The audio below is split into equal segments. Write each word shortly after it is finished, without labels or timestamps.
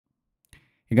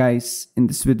Hey guys, in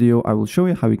this video I will show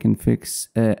you how you can fix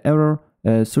error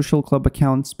social club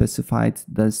account specified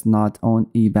does not own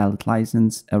a valid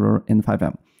license error in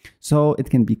FiveM. So it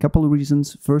can be a couple of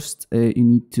reasons. First, you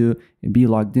need to be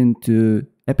logged into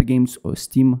Epic Games or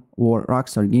Steam or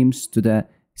Rockstar Games to the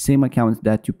same account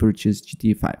that you purchased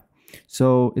GTA 5.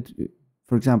 So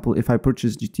for example, if I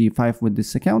purchase GTA 5 with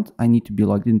this account, I need to be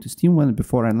logged into Steam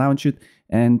before I launch it,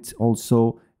 and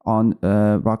also on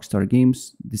Rockstar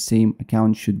Games, the same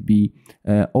account should be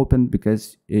open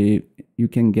because you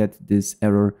can get this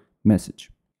error message.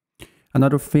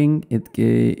 Another thing it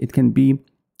can be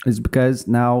is because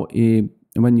now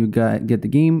when you get the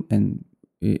game, and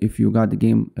if you got the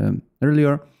game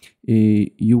earlier,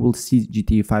 you will see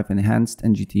GTA 5 Enhanced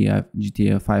and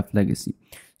GTA 5 Legacy.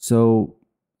 So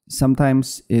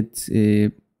sometimes it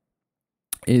be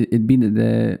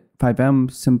the FiveM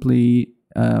simply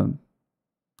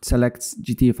selects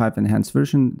GTA 5 Enhanced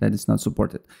version that is not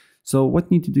supported. So what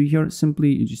you need to do here, simply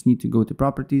you just need to go to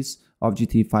properties of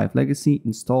GTA 5 Legacy,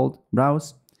 installed,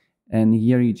 browse, and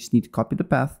here you just need to copy the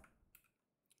path,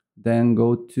 then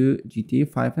go to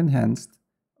GTA 5 Enhanced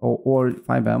or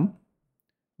FiveM,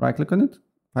 right click on it,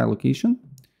 file location,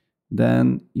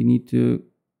 then you need to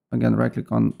again right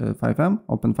click on FiveM,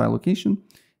 open file location,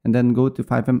 and then go to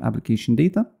FiveM application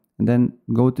data, and then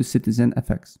go to Citizen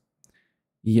FX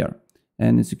here.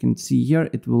 And as you can see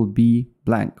here, it will be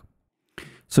blank.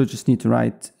 So just need to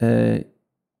write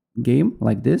game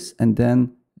like this, and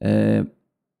then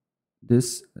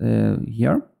this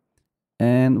here.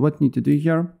 And what you need to do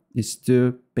here is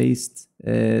to paste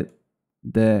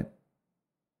the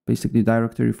basically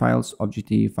directory files of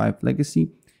GTA 5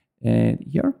 Legacy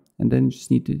here, and then you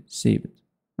just need to save it,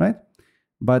 right?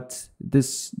 But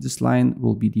this line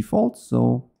will be default,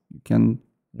 so you can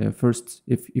first,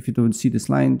 if you don't see this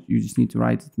line, you just need to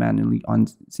write it manually on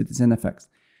Citizen FX,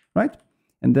 right?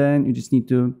 And then you just need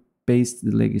to paste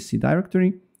the legacy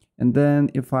directory. And then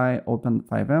if I open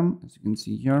FiveM, as you can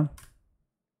see here,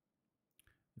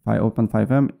 if I open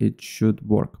FiveM, it should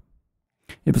work.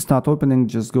 If it's not opening,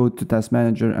 just go to Task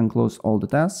Manager and close all the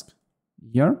tasks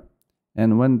here.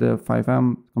 And when the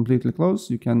FiveM completely closed,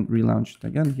 you can relaunch it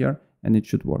again here, and it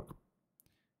should work.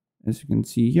 As you can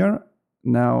see here,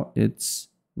 now it's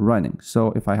running.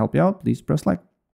 So if I help you out, please press like.